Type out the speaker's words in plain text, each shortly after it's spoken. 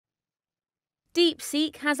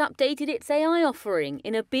DeepSeek has updated its AI offering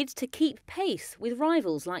in a bid to keep pace with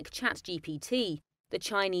rivals like ChatGPT. The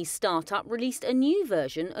Chinese startup released a new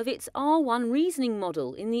version of its R1 reasoning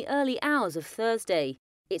model in the early hours of Thursday.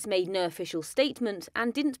 It made no official statement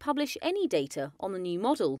and didn't publish any data on the new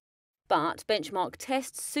model. But benchmark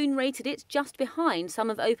tests soon rated it just behind some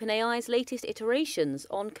of OpenAI's latest iterations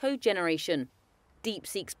on code generation.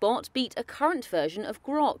 DeepSeek's bot beat a current version of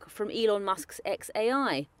Grok from Elon Musk's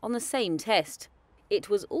xAI on the same test. It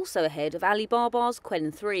was also ahead of Alibaba's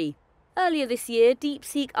Qwen 3. Earlier this year,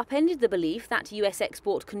 DeepSeek upended the belief that US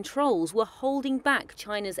export controls were holding back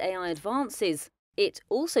China's AI advances. It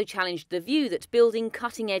also challenged the view that building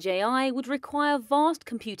cutting-edge AI would require vast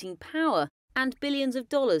computing power and billions of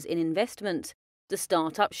dollars in investment. The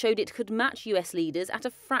startup showed it could match US leaders at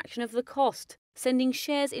a fraction of the cost, sending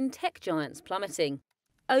shares in tech giants plummeting.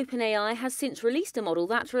 OpenAI has since released a model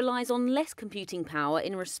that relies on less computing power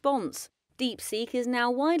in response. DeepSeek is now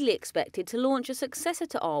widely expected to launch a successor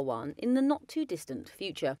to R1 in the not-too-distant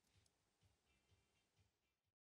future.